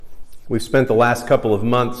We've spent the last couple of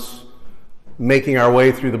months making our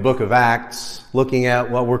way through the book of Acts, looking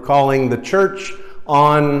at what we're calling the church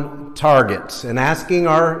on target, and asking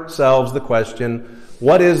ourselves the question,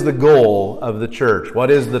 what is the goal of the church?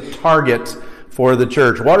 What is the target for the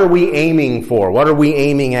church? What are we aiming for? What are we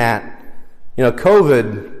aiming at? You know,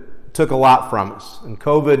 COVID took a lot from us, and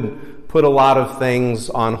COVID put a lot of things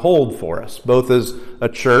on hold for us. Both as a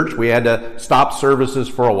church, we had to stop services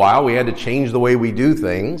for a while. We had to change the way we do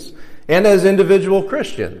things. And as individual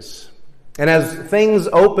Christians. And as things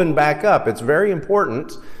open back up, it's very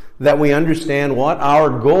important that we understand what our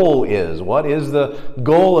goal is. What is the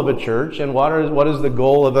goal of a church, and what is the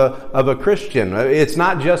goal of a Christian? It's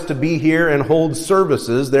not just to be here and hold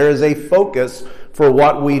services. There is a focus for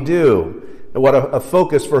what we do, a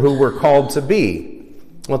focus for who we're called to be.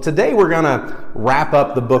 Well, today we're going to wrap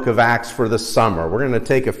up the book of Acts for the summer. We're going to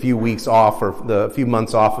take a few weeks off, or a few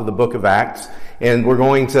months off of the book of Acts, and we're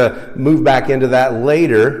going to move back into that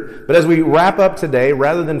later. But as we wrap up today,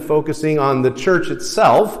 rather than focusing on the church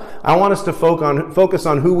itself, I want us to focus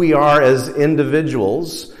on who we are as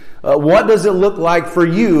individuals. What does it look like for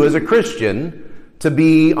you as a Christian to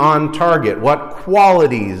be on target? What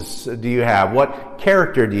qualities do you have? What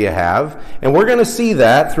character do you have? And we're going to see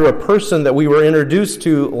that through a person that we were introduced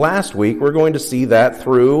to last week. We're going to see that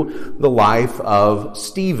through the life of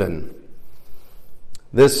Stephen.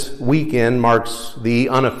 This weekend marks the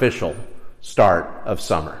unofficial start of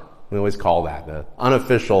summer. We always call that the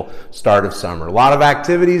unofficial start of summer. A lot of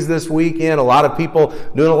activities this weekend, a lot of people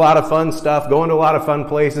doing a lot of fun stuff, going to a lot of fun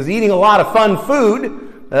places, eating a lot of fun food.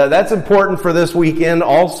 That's important for this weekend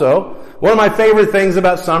also. One of my favorite things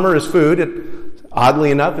about summer is food.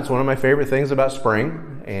 Oddly enough, it's one of my favorite things about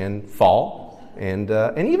spring and fall and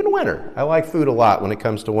even winter. I like food a lot when it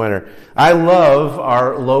comes to winter. I love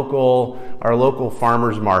our local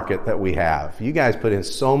farmers market that we have. You guys put in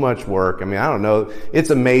so much work. I mean, I don't know. It's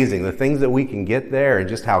amazing the things that we can get there and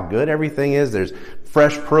just how good everything is. There's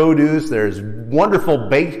fresh produce, there's wonderful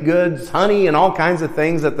baked goods, honey, and all kinds of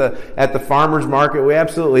things at the farmers market. We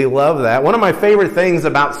absolutely love that. One of my favorite things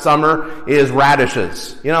about summer is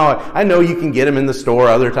radishes. You know, I know you can get them in the store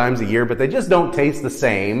other times of year, but they just don't taste the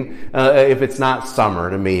same if it's not summer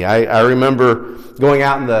to me. I remember going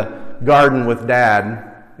out in the garden with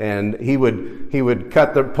Dad, and he would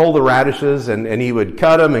pull the radishes, and he would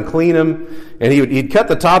cut them and clean them, and he'd cut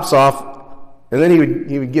the tops off, and then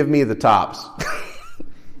he would give me the tops.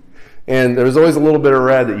 And there was always a little bit of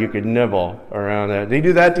red that you could nibble around there. Did he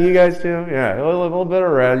do that to you guys too? Yeah, a little bit of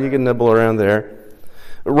red you can nibble around there.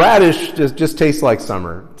 Radish just tastes like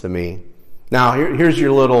summer to me. Now here's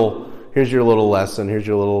your little lesson. Here's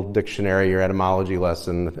your little dictionary, your etymology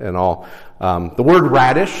lesson, and all. The word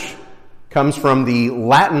radish comes from the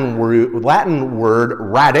Latin word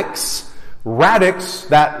radix. Radix,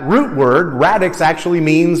 that root word, radix actually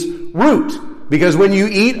means root. Because when you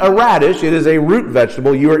eat a radish, it is a root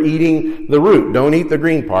vegetable. You are eating the root. Don't eat the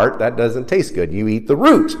green part. That doesn't taste good. You eat the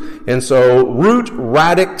root. And so root,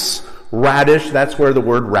 radix, radish, that's where the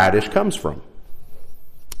word radish comes from.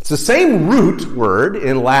 It's the same root word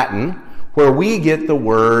in Latin where we get the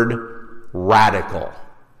word radical.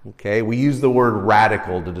 Okay, we use the word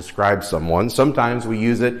radical to describe someone. Sometimes we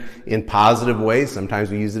use it in positive ways, sometimes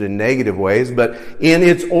we use it in negative ways, but in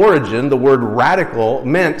its origin, the word radical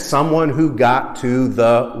meant someone who got to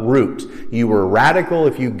the root. You were radical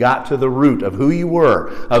if you got to the root of who you were,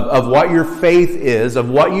 of what your faith is, of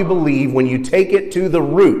what you believe when you take it to the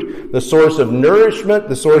root, the source of nourishment,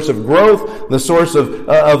 the source of growth, the source of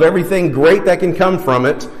everything great that can come from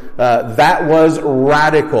it. That was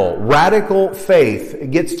radical. Radical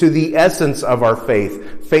faith gets to the essence of our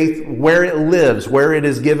faith. Faith where it lives, where it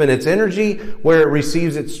is given its energy, where it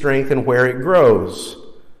receives its strength, and where it grows.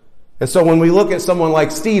 And so when we look at someone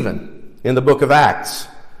like Stephen in the book of Acts,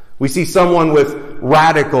 we see someone with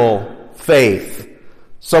radical faith.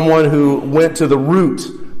 Someone who went to the root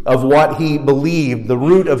of what he believed, the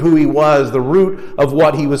root of who he was, the root of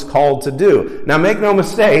what he was called to do. Now make no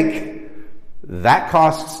mistake, that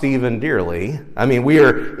cost Stephen dearly. I mean, we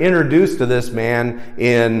are introduced to this man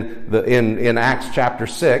in Acts chapter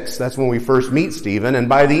 6. That's when we first meet Stephen. And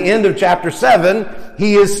by the end of chapter 7,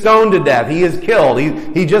 he is stoned to death. He is killed.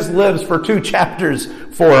 He just lives for 2 chapters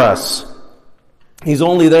for us. He's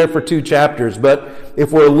only there for 2 chapters. But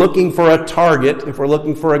if we're looking for a target, if we're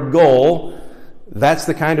looking for a goal, that's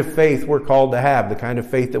the kind of faith we're called to have, the kind of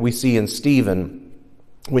faith that we see in Stephen.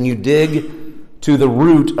 When you dig to the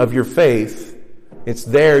root of your faith, it's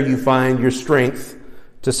there you find your strength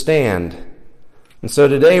to stand. And so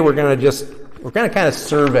today we're going to kind of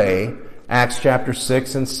survey Acts chapter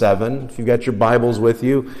 6 and 7. If you've got your Bibles with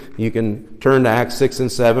you, you can turn to Acts 6 and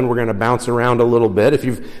 7. We're going to bounce around a little bit. If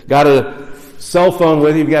you've got a cell phone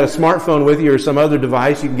with you, you've got a smartphone with you or some other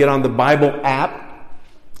device, you can get on the Bible app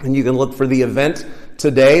and you can look for the event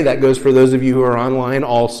today. That goes for those of you who are online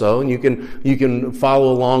also, and you can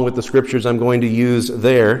follow along with the scriptures I'm going to use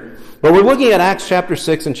there. But we're looking at Acts chapter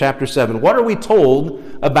 6 and chapter 7. What are we told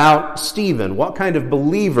about Stephen? What kind of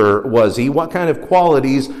believer was he? What kind of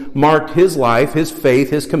qualities marked his life, his faith,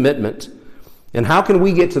 his commitment? And how can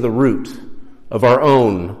we get to the root of our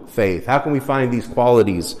own faith? How can we find these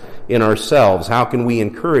qualities in ourselves? How can we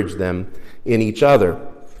encourage them in each other?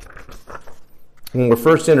 When we're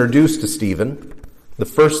first introduced to Stephen, the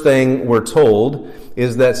first thing we're told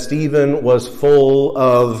is that Stephen was full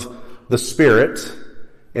of the Spirit,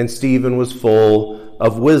 and Stephen was full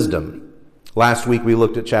of wisdom. Last week we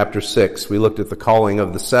looked at chapter 6. We looked at the calling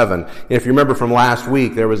of the seven. And if you remember from last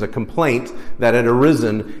week, there was a complaint that had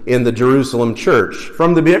arisen in the Jerusalem church.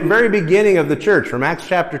 From the very beginning of the church, from Acts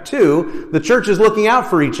chapter 2, the church is looking out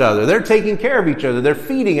for each other. They're taking care of each other. They're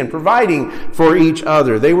feeding and providing for each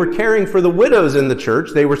other. They were caring for the widows in the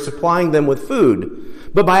church. They were supplying them with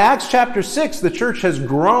food. But by Acts chapter 6, the church has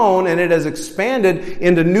grown and it has expanded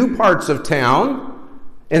into new parts of town.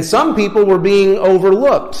 And some people were being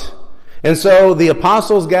overlooked. And so the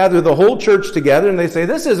apostles gather the whole church together and they say,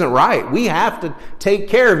 this isn't right. We have to take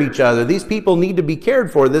care of each other. These people need to be cared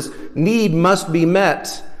for. This need must be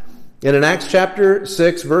met. And in Acts chapter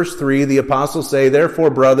 6, verse 3, the apostles say,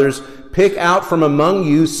 therefore, brothers, pick out from among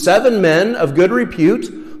you 7 men of good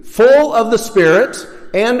repute, full of the Spirit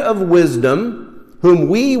and of wisdom, whom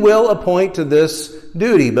we will appoint to this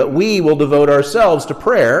duty. But we will devote ourselves to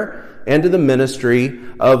prayer and to the ministry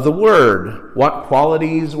of the word. What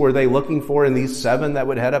qualities were they looking for in these 7 that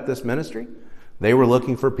would head up this ministry? They were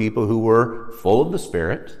looking for people who were full of the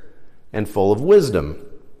Spirit and full of wisdom.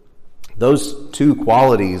 Those two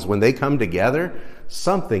qualities, when they come together,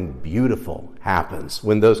 something beautiful happens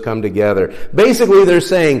when those come together. Basically, they're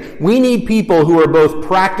saying, we need people who are both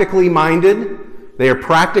practically minded. They are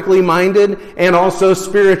practically minded and also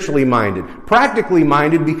spiritually minded. Practically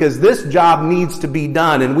minded because this job needs to be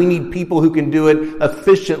done and we need people who can do it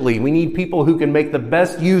efficiently. We need people who can make the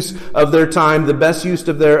best use of their time, the best use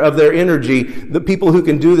of their energy, the people who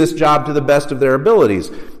can do this job to the best of their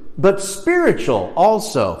abilities. But spiritual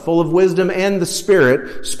also, full of wisdom and the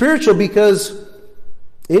Spirit. Spiritual because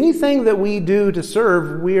anything that we do to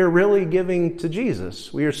serve, we are really giving to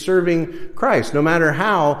Jesus. We are serving Christ, no matter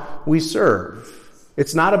how we serve.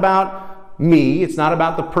 It's not about me. It's not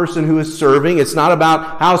about the person who is serving. It's not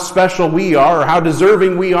about how special we are or how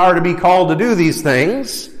deserving we are to be called to do these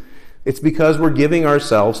things. It's because we're giving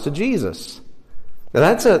ourselves to Jesus. Now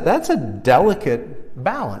that's a delicate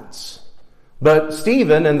balance. But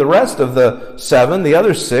Stephen and the rest of the 7, the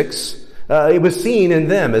other 6, it was seen in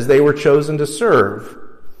them as they were chosen to serve.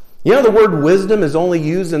 You know, the word wisdom is only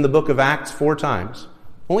used in the book of Acts 4 times.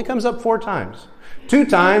 Only comes up 4 times. 2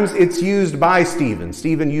 times it's used by Stephen.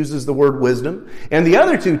 Stephen uses the word wisdom. And the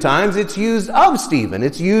other 2 times it's used of Stephen.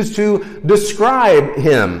 It's used to describe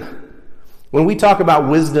him. When we talk about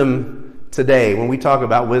wisdom today, when we talk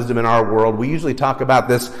about wisdom in our world, we usually talk about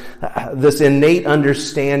this innate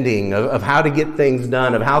understanding of how to get things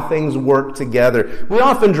done, of how things work together. We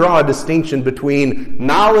often draw a distinction between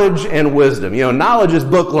knowledge and wisdom. You know, knowledge is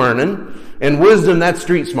book learning, and wisdom, that's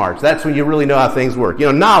street smarts. That's when you really know how things work. You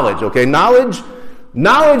know, knowledge, okay? Knowledge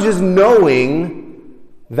is knowing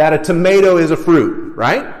that a tomato is a fruit,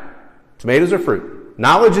 right? Tomatoes are fruit.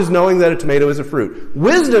 Knowledge is knowing that a tomato is a fruit.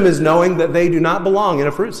 Wisdom is knowing that they do not belong in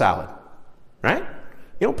a fruit salad, right?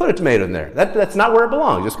 You don't put a tomato in there. That's not where it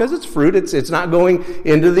belongs. Just because it's fruit, it's not going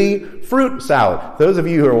into the fruit salad. Those of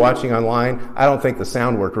you who are watching online, I don't think the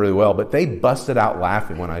sound worked really well, but they busted out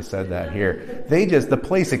laughing when I said that here. The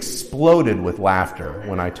place exploded with laughter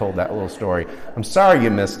when I told that little story. I'm sorry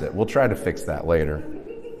you missed it. We'll try to fix that later.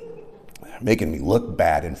 They're making me look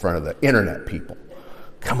bad in front of the internet people.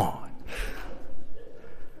 Come on.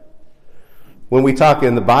 When we talk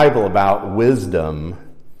in the Bible about wisdom,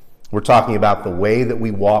 we're talking about the way that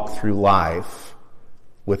we walk through life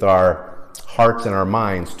with our hearts and our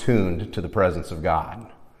minds tuned to the presence of God.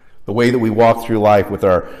 The way that we walk through life with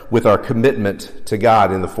our commitment to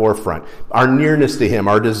God in the forefront. Our nearness to Him,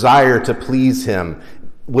 our desire to please Him.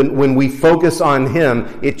 When we focus on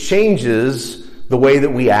Him, it changes the way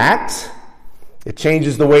that we act. It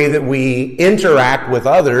changes the way that we interact with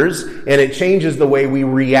others, and it changes the way we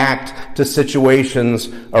react to situations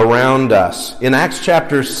around us. In Acts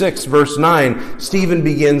chapter 6, verse 9, Stephen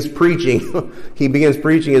begins preaching. He begins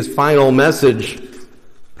preaching his final message,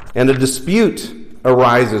 and a dispute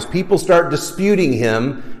arises. People start disputing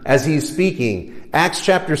him as he's speaking. Acts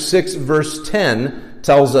chapter 6, verse 10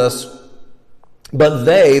 tells us, but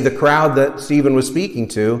they, the crowd that Stephen was speaking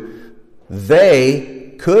to,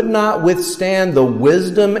 they could not withstand the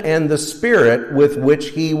wisdom and the spirit with which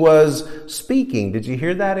he was speaking. Did you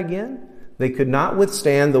hear that again? They could not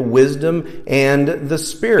withstand the wisdom and the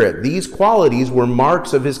spirit. These qualities were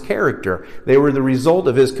marks of his character. They were the result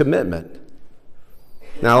of his commitment.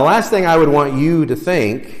 Now, the last thing I would want you to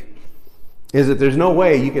think is that there's no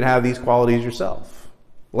way you can have these qualities yourself.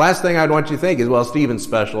 The last thing I'd want you to think is, well, Stephen's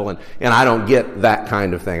special and I don't get that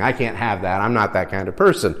kind of thing. I can't have that. I'm not that kind of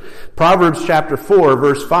person. Proverbs chapter 4,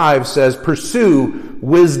 verse 5 says, pursue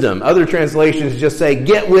wisdom. Other translations just say,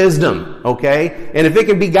 get wisdom, okay? And if it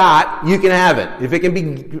can be got, you can have it. If it can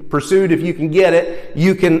be pursued, if you can get it,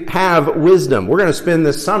 you can have wisdom. We're going to spend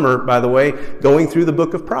this summer, by the way, going through the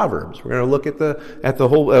book of Proverbs. We're going to look at the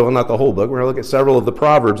whole, well, not the whole book. We're going to look at several of the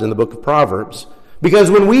Proverbs in the book of Proverbs.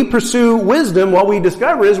 Because when we pursue wisdom, what we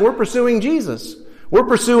discover is we're pursuing Jesus. We're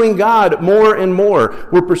pursuing God more and more.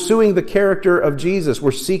 We're pursuing the character of Jesus.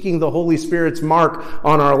 We're seeking the Holy Spirit's mark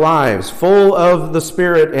on our lives, full of the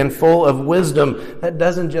Spirit and full of wisdom. That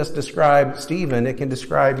doesn't just describe Stephen, it can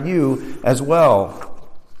describe you as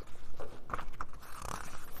well.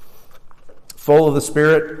 Full of the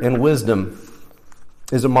Spirit and wisdom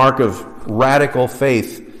is a mark of radical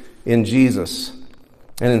faith in Jesus.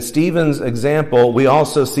 And in Stephen's example, we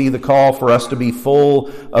also see the call for us to be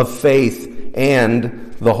full of faith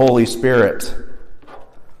and the Holy Spirit.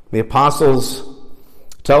 The apostles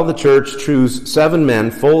tell the church, choose 7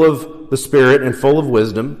 men full of the Spirit and full of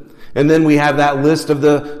wisdom. And then we have that list of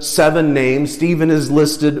the 7 names. Stephen is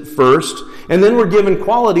listed first. And then we're given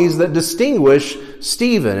qualities that distinguish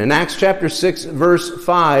Stephen. In Acts chapter 6, verse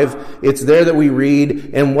 5, it's there that we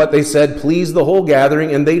read, and what they said pleased the whole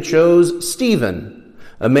gathering, and they chose Stephen,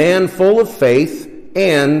 a man full of faith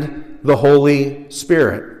and the Holy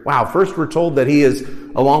Spirit. Wow, first we're told that he is,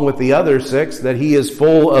 along with the other 6, that he is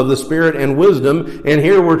full of the Spirit and wisdom. And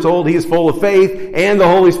here we're told he is full of faith and the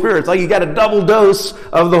Holy Spirit. It's like you got a double dose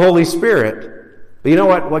of the Holy Spirit. But you know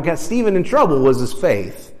what? What got Stephen in trouble was his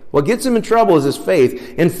faith. What gets him in trouble is his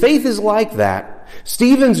faith. And faith is like that.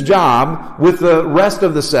 Stephen's job with the rest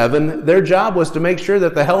of the 7, their job was to make sure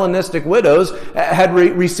that the Hellenistic widows had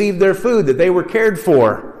received their food, that they were cared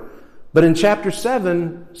for. But in chapter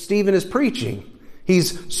 7, Stephen is preaching.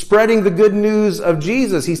 He's spreading the good news of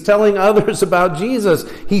Jesus. He's telling others about Jesus.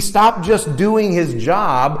 He stopped just doing his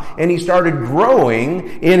job and he started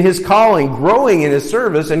growing in his calling, growing in his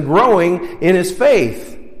service, and growing in his faith.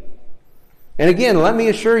 And again, let me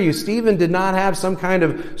assure you, Stephen did not have some kind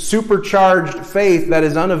of supercharged faith that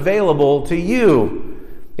is unavailable to you.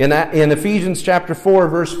 In Ephesians chapter 4,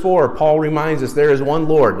 verse 4, Paul reminds us there is one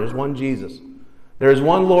Lord, there's one Jesus. There is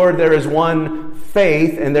one Lord, there is one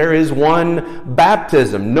faith, and there is one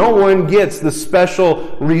baptism. No one gets the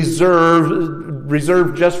special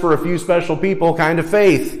reserved just for a few special people kind of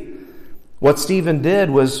faith. What Stephen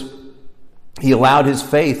did was he allowed his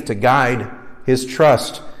faith to guide his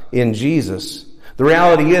trust in Jesus. The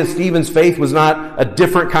reality is, Stephen's faith was not a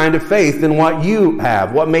different kind of faith than what you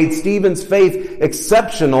have. What made Stephen's faith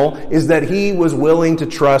exceptional is that he was willing to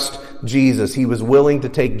trust Jesus. He was willing to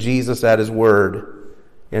take Jesus at his word.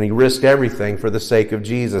 And he risked everything for the sake of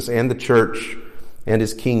Jesus and the church and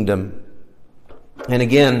his kingdom. And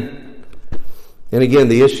again,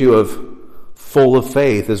 the issue of full of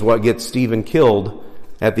faith is what gets Stephen killed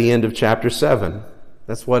at the end of chapter 7.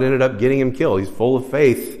 That's what ended up getting him killed. He's full of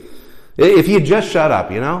faith. If he had just shut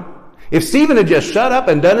up, if Stephen had just shut up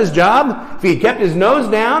and done his job, if he had kept his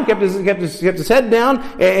nose down, kept his head down,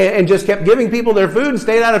 and just kept giving people their food and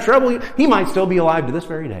stayed out of trouble, he might still be alive to this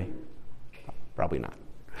very day. Probably not.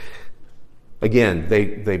 Again,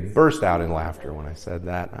 they burst out in laughter when I said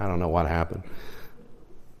that. I don't know what happened.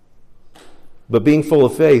 But being full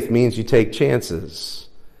of faith means you take chances.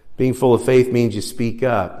 Being full of faith means you speak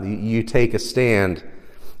up. You take a stand.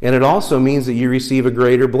 And it also means that you receive a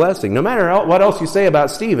greater blessing. No matter what else you say about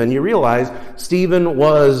Stephen, you realize Stephen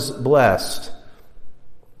was blessed.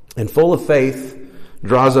 And full of faith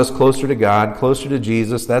draws us closer to God, closer to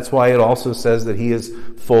Jesus. That's why it also says that he is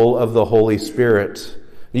full of the Holy Spirit.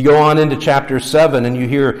 You go on into chapter 7 and you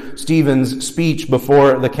hear Stephen's speech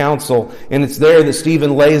before the council, and it's there that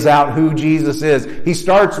Stephen lays out who Jesus is. He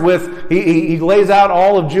starts with, he lays out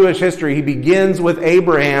all of Jewish history. He begins with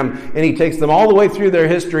Abraham, and he takes them all the way through their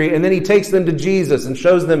history, and then he takes them to Jesus and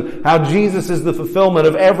shows them how Jesus is the fulfillment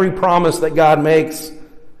of every promise that God makes.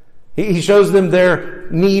 He shows them their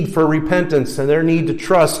need for repentance and their need to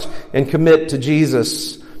trust and commit to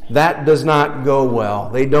Jesus. That does not go well.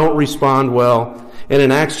 They don't respond well. And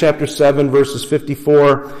in Acts chapter 7, verses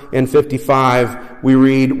 54 and 55, we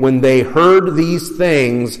read, "When they heard these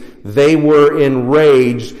things, they were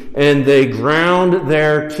enraged, and they ground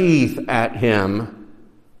their teeth at him.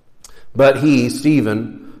 But he,"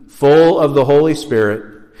 Stephen, "full of the Holy Spirit,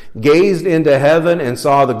 gazed into heaven and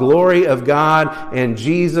saw the glory of God and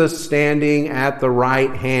Jesus standing at the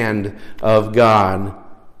right hand of God."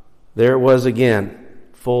 There it was again,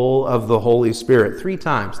 full of the Holy Spirit. Three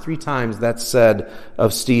times that's said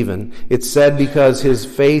of Stephen. It's said because his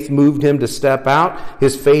faith moved him to step out.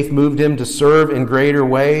 His faith moved him to serve in greater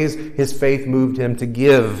ways. His faith moved him to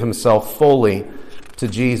give himself fully to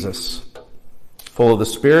Jesus. Full of the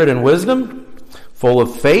Spirit and wisdom, full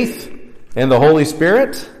of faith and the Holy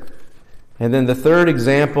Spirit. And then the third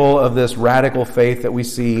example of this radical faith that we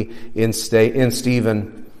see in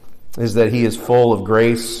Stephen is that he is full of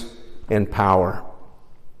grace and power.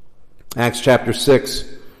 Acts chapter 6,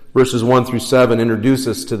 verses 1 through 7 introduce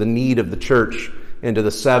us to the need of the church and to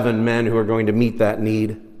the 7 men who are going to meet that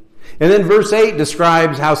need. And then verse 8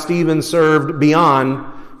 describes how Stephen served beyond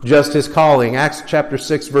just his calling. Acts chapter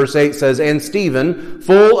 6, verse 8 says, "And Stephen,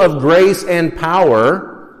 full of grace and power,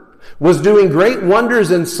 was doing great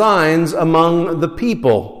wonders and signs among the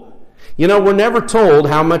people." You know, we're never told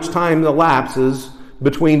how much time elapses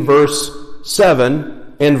between verse 7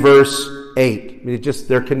 and verse 8.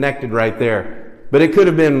 They're connected right there. But it could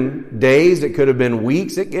have been days, it could have been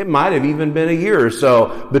weeks, it might have even been a year or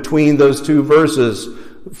so between those two verses.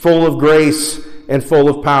 Full of grace and full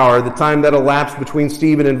of power. The time that elapsed between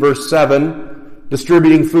Stephen in verse 7,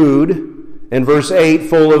 distributing food, and verse 8,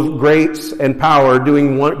 full of grace and power,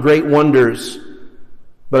 doing great wonders.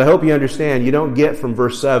 But I hope you understand, you don't get from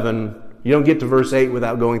verse 7, you don't get to verse 8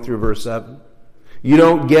 without going through verse 7. You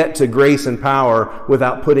don't get to grace and power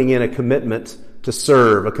without putting in a commitment to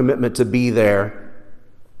serve, a commitment to be there.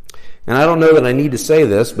 And I don't know that I need to say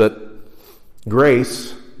this, but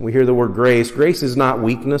grace, we hear the word grace. Grace is not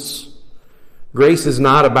weakness. Grace is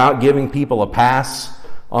not about giving people a pass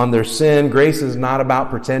on their sin. Grace is not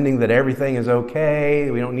about pretending that everything is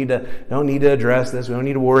okay. We don't need to address this. We don't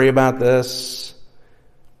need to worry about this.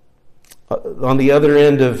 On the other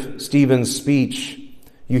end of Stephen's speech,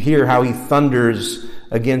 you hear how he thunders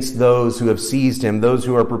against those who have seized him, those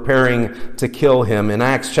who are preparing to kill him. In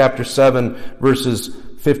Acts chapter 7, verses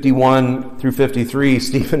 51 through 53,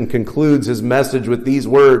 Stephen concludes his message with these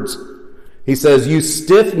words. He says, "You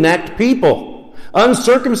stiff-necked people,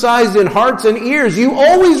 uncircumcised in hearts and ears, you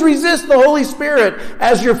always resist the Holy Spirit.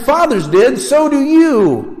 As your fathers did, so do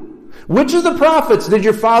you. Which of the prophets did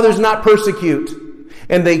your fathers not persecute?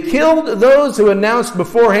 And they killed those who announced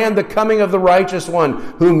beforehand the coming of the righteous one,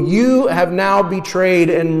 whom you have now betrayed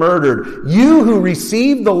and murdered. You who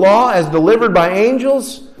received the law as delivered by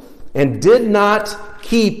angels and did not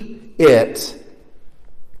keep it."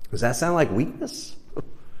 Does that sound like weakness?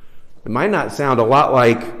 It might not sound a lot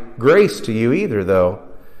like grace to you either, though.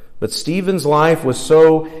 But Stephen's life was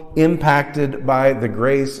so impacted by the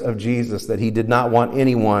grace of Jesus that he did not want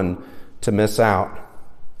anyone to miss out.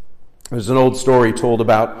 There's an old story told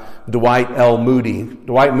about Dwight L. Moody.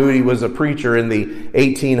 Dwight Moody was a preacher in the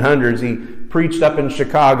 1800s. He preached up in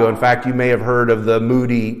Chicago. In fact, you may have heard of the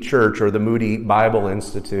Moody Church or the Moody Bible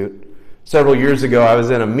Institute. Several years ago, I was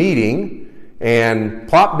in a meeting and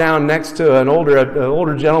plopped down next to an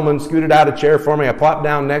older gentleman, scooted out a chair for me. I plopped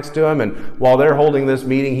down next to him, and while they're holding this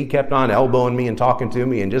meeting, he kept on elbowing me and talking to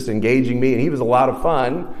me and just engaging me, and he was a lot of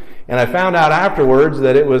fun. And I found out afterwards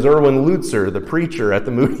that it was Erwin Lutzer, the preacher at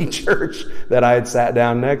the Moody Church that I had sat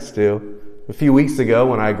down next to. A few weeks ago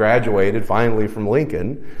when I graduated finally from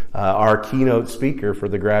Lincoln, our keynote speaker for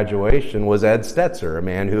the graduation was Ed Stetzer, a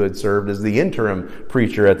man who had served as the interim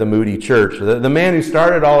preacher at the Moody Church. The man who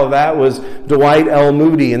started all of that was Dwight L.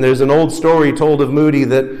 Moody, and there's an old story told of Moody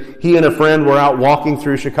that he and a friend were out walking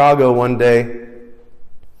through Chicago one day,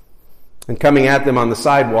 and coming at them on the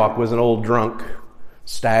sidewalk was an old drunk,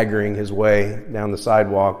 staggering his way down the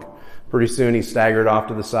sidewalk. Pretty soon he staggered off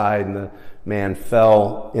to the side, and the man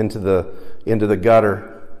fell into the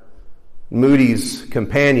gutter. Moody's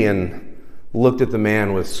companion looked at the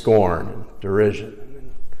man with scorn and derision.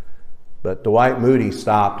 But Dwight Moody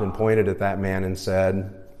stopped and pointed at that man and said,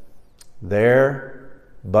 "There,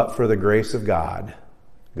 but for the grace of God,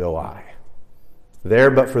 go I. There,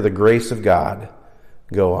 but for the grace of God,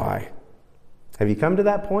 go I." Have you come to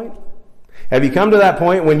that point? Have you come to that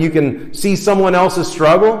point when you can see someone else's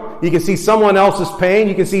struggle, you can see someone else's pain,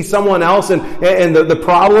 you can see someone else and the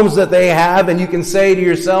problems that they have, and you can say to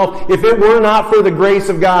yourself, if it were not for the grace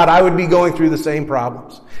of God, I would be going through the same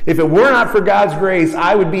problems. If it were not for God's grace,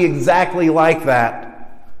 I would be exactly like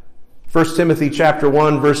that. 1 Timothy chapter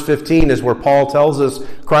 1, verse 15 is where Paul tells us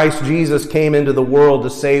Christ Jesus came into the world to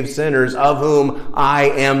save sinners, of whom I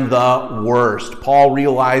am the worst. Paul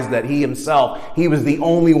realized that he himself, he was the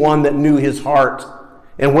only one that knew his heart.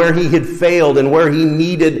 And where he had failed and where he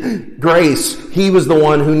needed grace, he was the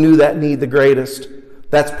one who knew that need the greatest.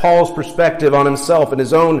 That's Paul's perspective on himself and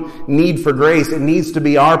his own need for grace. It needs to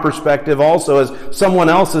be our perspective also, as someone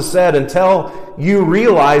else has said, until you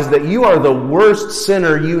realize that you are the worst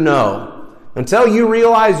sinner you know. Until you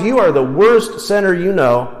realize you are the worst sinner you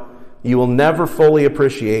know, you will never fully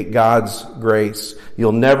appreciate God's grace.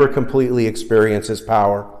 You'll never completely experience His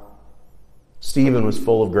power. Stephen was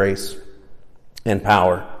full of grace and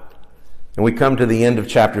power. And we come to the end of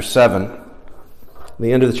chapter 7.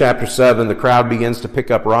 The end of chapter 7, the crowd begins to pick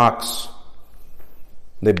up rocks.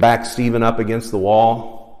 They back Stephen up against the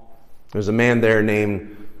wall. There's a man there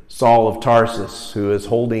named Saul of Tarsus who is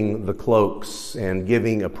holding the cloaks and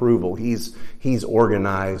giving approval. He's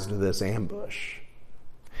organized this ambush.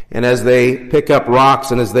 And as they pick up rocks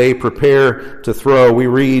and as they prepare to throw, we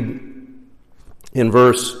read in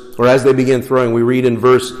as they begin throwing, we read in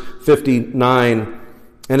verse 59,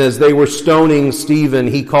 and as they were stoning Stephen,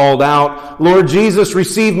 he called out, "Lord Jesus,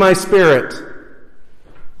 receive my spirit."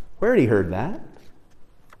 Where had he heard that?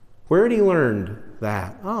 Where had he learned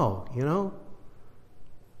that?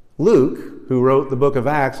 Luke, who wrote the book of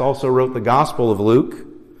Acts, also wrote the Gospel of Luke.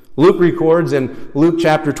 Luke records in Luke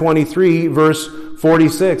chapter 23, verse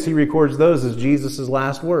 46, he records those as Jesus'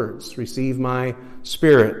 last words, "Receive my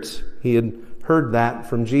spirit." He had heard that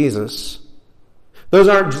from Jesus. Those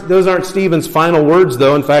aren't Stephen's final words,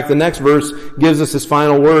 though. In fact, the next verse gives us his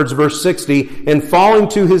final words, verse 60. "And falling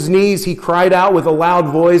to his knees, he cried out with a loud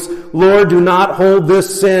voice, 'Lord, do not hold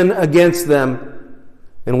this sin against them.'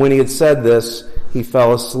 And when he had said this, he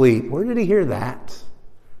fell asleep." Where did he hear that?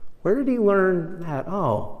 Where did he learn that?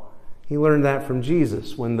 He learned that from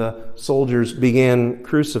Jesus when the soldiers began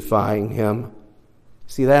crucifying him.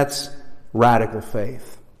 See, that's radical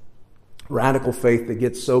faith. Radical faith that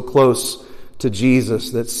gets so close to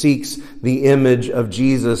Jesus, that seeks the image of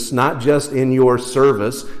Jesus, not just in your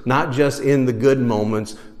service, not just in the good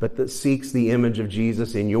moments, but that seeks the image of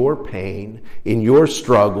Jesus in your pain, in your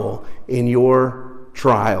struggle, in your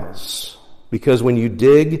trials. Because when you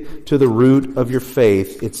dig to the root of your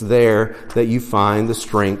faith, it's there that you find the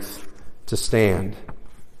strength to stand.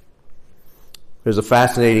 There's a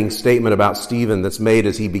fascinating statement about Stephen that's made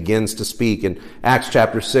as he begins to speak. In Acts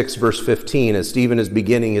chapter 6, verse 15, as Stephen is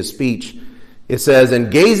beginning his speech, it says, "And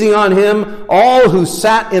gazing on him, all who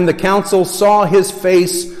sat in the council saw his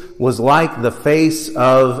face was like the face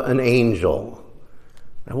of an angel."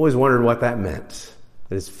 I always wondered what that meant.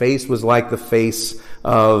 That his face was like the face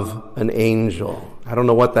of an angel. I don't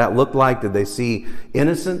know what that looked like. Did they see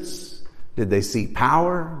innocence? Did they see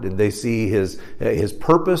power? Did they see his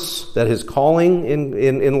purpose, that his calling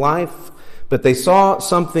in life? But they saw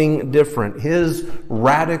something different. His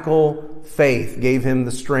radical faith gave him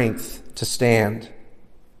the strength to stand.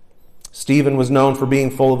 Stephen was known for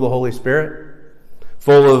being full of the Holy Spirit,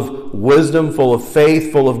 full of wisdom, full of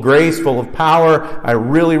faith, full of grace, full of power. I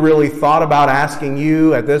really, really thought about asking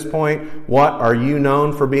you at this point, what are you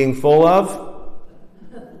known for being full of?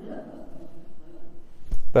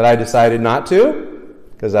 But I decided not to,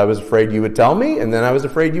 because I was afraid you would tell me, and then I was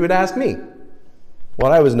afraid you would ask me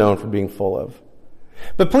what I was known for being full of.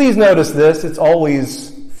 But please notice this, it's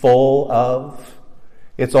always full of.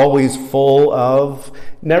 It's always full of.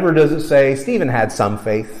 Never does it say, Stephen had some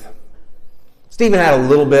faith. Stephen had a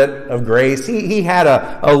little bit of grace. He had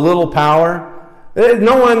a little power.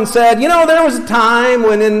 No one said, there was a time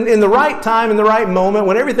when in the right time, in the right moment,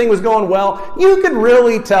 when everything was going well, you could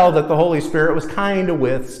really tell that the Holy Spirit was kind of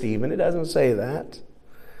with Stephen. It doesn't say that.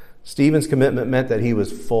 Stephen's commitment meant that he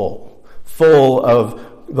was full of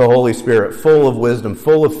the Holy Spirit, full of wisdom,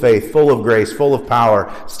 full of faith, full of grace, full of power.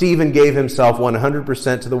 Stephen gave himself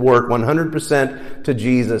 100% to the work, 100% to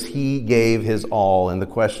Jesus. He gave his all. And the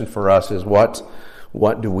question for us is, what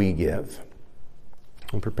do we give?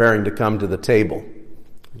 I'm preparing to come to the table.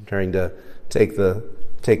 I'm preparing to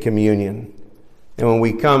take communion. And when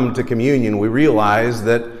we come to communion, we realize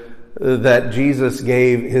that Jesus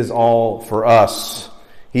gave his all for us.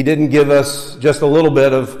 He didn't give us just a little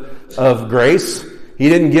bit of grace. He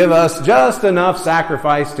didn't give us just enough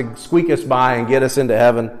sacrifice to squeak us by and get us into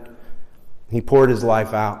heaven. He poured his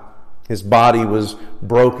life out. His body was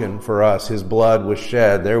broken for us. His blood was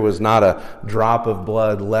shed. There was not a drop of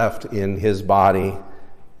blood left in his body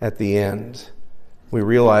at the end. We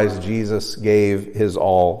realize Jesus gave his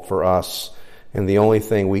all for us, and the only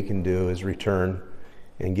thing we can do is return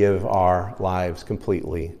and give our lives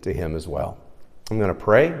completely to him as well. I'm going to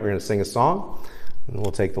pray. We're going to sing a song, and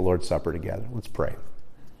we'll take the Lord's Supper together. Let's pray.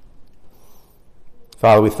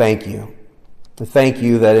 Father, we thank you. We thank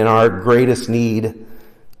you that in our greatest need,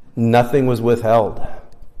 nothing was withheld.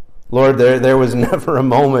 Lord, there was never a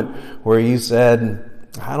moment where you said,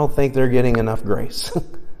 I don't think they're getting enough grace.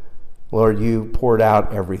 Lord, you poured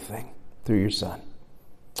out everything through your Son.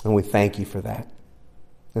 And we thank you for that.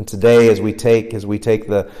 And today, as we take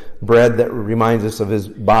the bread that reminds us of his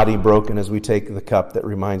body broken, as we take the cup that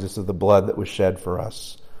reminds us of the blood that was shed for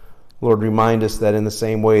us, Lord, remind us that in the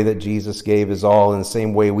same way that Jesus gave his all, in the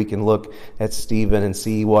same way we can look at Stephen and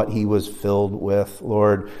see what he was filled with,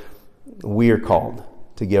 Lord, we are called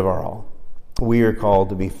to give our all. We are called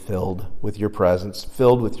to be filled with your presence,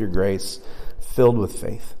 filled with your grace, filled with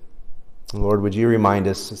faith. And Lord, would you remind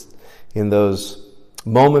us in those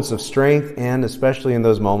moments of strength and especially in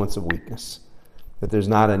those moments of weakness that there's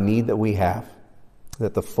not a need that we have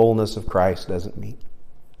that the fullness of Christ doesn't meet.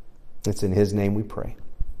 It's in his name we pray.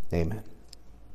 Amen.